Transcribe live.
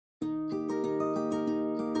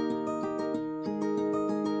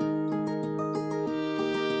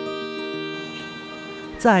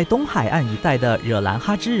在东海岸一带的惹兰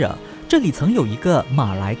哈芝惹，这里曾有一个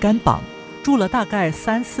马来干榜，住了大概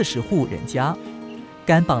30-40户人家。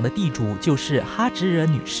干榜的地主就是哈芝惹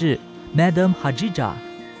女士 Madam Hajijah，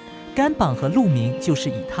 干榜和路名就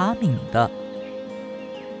是以她命名的。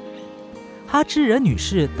哈芝惹女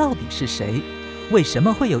士到底是谁？为什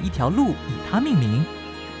么会有一条路以她命名？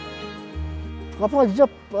 Kampung Hajijah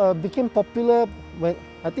became popular when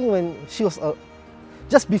she was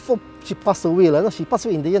just before she passed away. She passed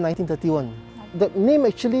away in the year 1931. That name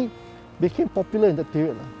actually became popular in that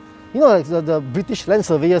period. You know, like the British land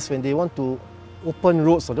surveyors, when they want to open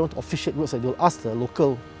roads or they want to officiate roads, they'll ask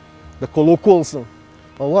the colloquials,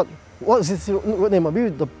 what is this road name? Maybe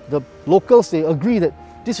the locals, they agree that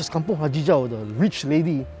this was Kampung Hajijah, or the rich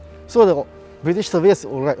lady. So the British surveyors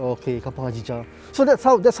will write, okay, Kampung Hajijah. So that's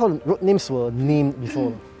how road names were named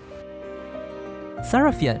before.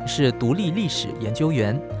 Sarafian 是独立历史研究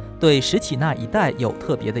员，对石启那一带有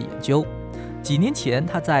特别的研究。几年前，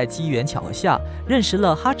他在机缘巧合下认识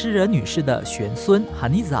了哈芝惹女士的玄孙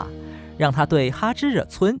Haniza， 让他对哈芝惹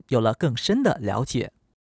村有了更深的了解。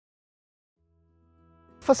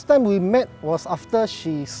First time we met was after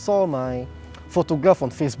she saw my photograph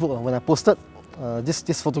on Facebook when I posted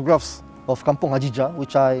these photographs of Kampung Hajijah,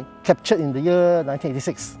 which I captured in the year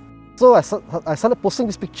 1986. So I started posting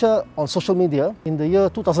this picture on social media in the year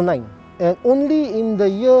 2009. And only in the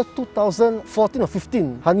year 2014 or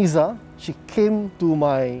 15, Haniza, she came to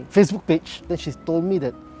my Facebook page. Then she told me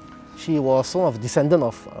that she was one of the descendants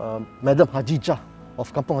of Madam Hajijah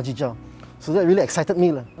of Kampung Hajijah. So that really excited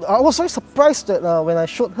me. I was very surprised that when I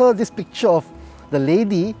showed her this picture of the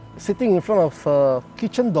lady sitting in front of her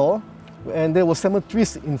kitchen door, and there were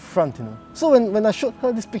cemeteries in front, you know. So when I showed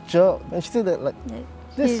her this picture, and she said that like,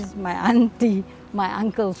 this is my auntie, my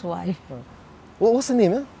uncle's wife. What's her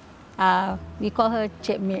name? We call her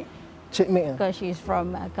Cik Mek. Cik Mek. Because she's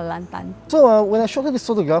from Kelantan. So when I showed her this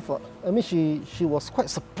photograph, I mean she was quite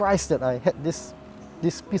surprised that I had this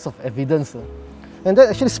piece of evidence. And that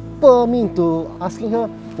actually spurred me into asking her,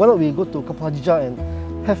 why don't we go to Kampung Hajijah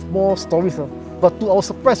and have more stories. But to our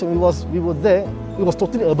surprise, when we were there, it was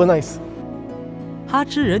totally urbanized. 哈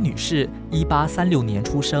芝惹女士1836年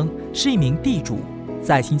出生，是一名地主，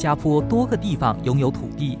在新加坡多个地方拥有土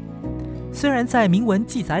地。虽然在明文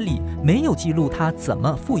记载里没有记录她怎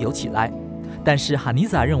么富有起来，但是哈尼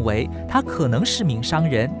扎认为她可能是名商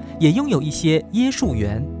人，也拥有一些椰树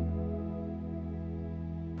园。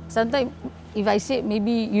Sometimes, if I say,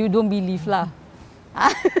 maybe you don't believe lah.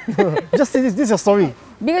 Just say this is a story.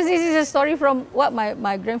 Because this is a story from what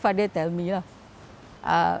my grandfather tell me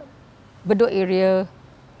lah. Bedok area,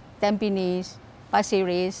 Tampines, Pasir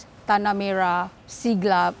Ris, Tanah Merah,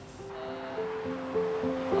 Siglap.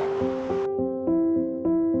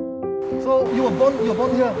 So you were born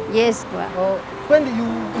here? Yes. When did you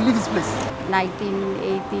leave this place?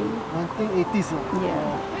 1980. 1980s. Yeah.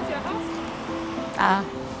 Where's your house?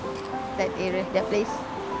 That area, that place.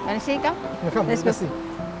 Want to see, come? Yeah, come. Let's see.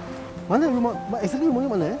 Mana rumah? Exactly rumahnya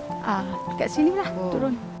mana? Dekat sini lah,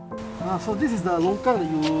 turun. So this is the longkang that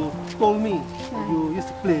you told me you used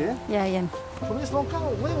to play, eh? Yeah, yeah. So this longkang,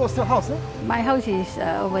 where was your house, eh? My house is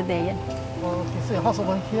over there, yeah. Okay, so your house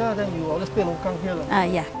over here, then you always play longkang here, lah.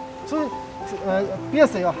 Yeah. So it appears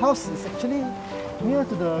that your house is actually near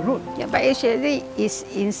to the road. Yeah, but actually it's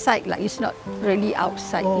inside, like it's not really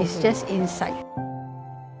outside. It's just inside.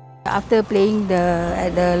 After playing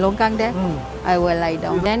at the longkang there, I will lie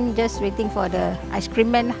down. Then just waiting for the ice cream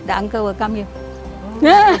man. The uncle will come here.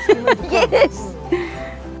 Yes.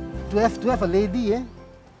 To have a lady,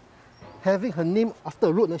 having her name after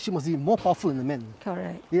a road, she must be more powerful than the man.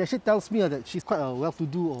 Correct. It actually tells me that she's quite a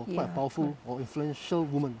well-to-do or quite a powerful or influential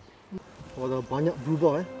woman. Or the banyak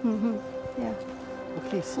berubah, Yeah.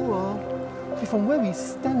 Okay, so from where we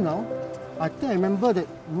stand now, I think I remember that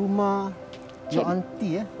rumah your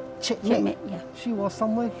auntie, Cik Mek, yeah. She was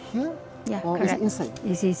somewhere here? Yeah, or correct. Is it inside?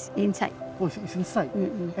 This is inside. Oh, it's inside.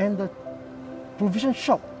 And the provision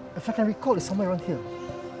shop, if I can recall, is somewhere around here.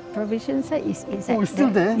 Provision side is inside. Oh, it's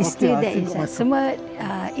still there? It's still there inside. Semua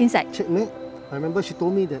inside. Cik Mek, I remember she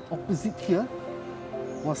told me that opposite here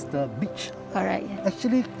was the beach. Correct, yeah.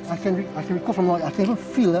 Actually, I can recall from now, I can even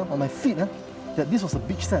feel on my feet that this was a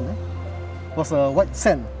beach sand. It was a white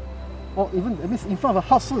sand. Or even, I mean, in front of a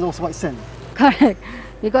house, there was white sand. Correct.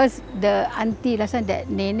 Because the auntie last time,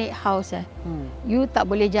 that nenek house, you tak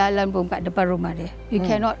boleh jalan pun kat depan rumah dia. You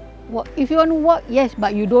cannot walk. If you want to walk, yes,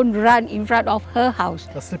 but you don't run in front of her house.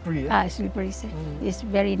 The slippery, Slippery sand. It's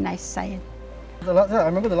very nice sand. I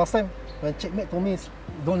remember the last time when Cik Mek told me,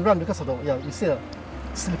 don't run because of the, you see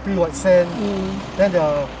slippery white sand. Then there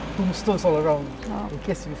are tombstones all around. In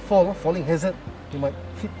case you fall, falling hazard. you might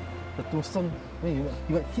hit the tombstone. You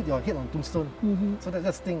might hit your head on tombstone. So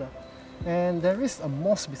that's the thing. And there is a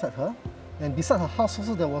mosque beside her, and beside her house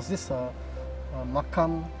also there was this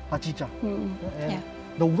makam Hajijah. And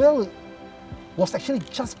the well was actually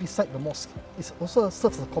just beside the mosque. It also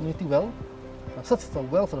serves as a community well. Serves as a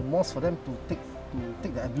well for the mosque for them to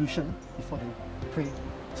take the ablution before they pray.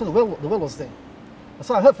 So the well was there.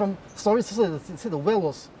 So I heard from stories also that say the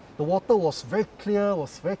water was very clear,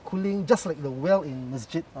 was very cooling, just like the well in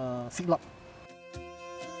Masjid Siglap.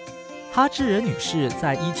 哈芝惹女士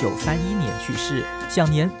在1931年去世，享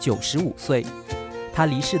年95岁。她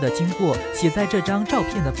离世的经过写在这张照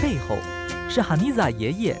片的背后，是哈尼扎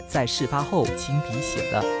爷爷在事发后亲笔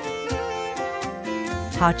写的。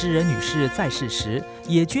哈芝惹女士在世时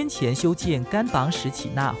也捐钱修建甘榜史启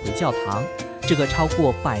纳回教堂，这个超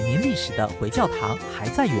过100年历史的回教堂还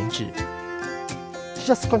在原址。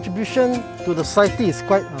Just contribution to the society is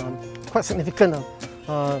quite significant.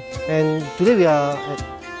 And today we are at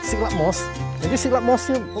Siglap Mosque. And this Siglap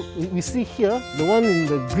Mosque we see here, the one in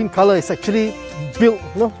the green color is actually built,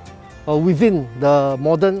 within the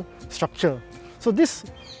modern structure. So this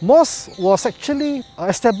mosque was actually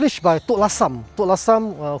established by Tok Lasam. Tok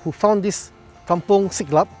Lasam who found this kampung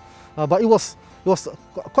Siglap, but it was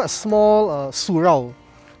quite a small surau.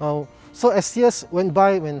 So as years went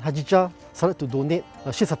by, when Hajijah started to donate,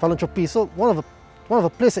 she's a philanthropy. So one of the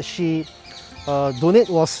places that she donated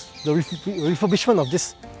was the refurbishment of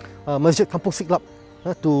this Masjid Kampung Siglap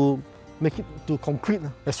to make it to concrete.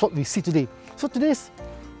 That's what we see today. So today's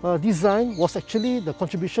design was actually the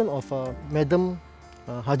contribution of Madam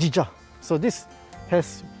Hajijah. So this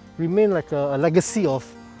has remained like a legacy of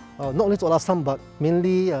not only Tok Lasam but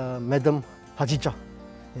mainly Madam Hajijah.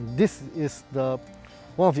 And this is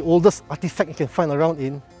one of the oldest artifacts you can find around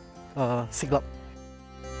in Siglap.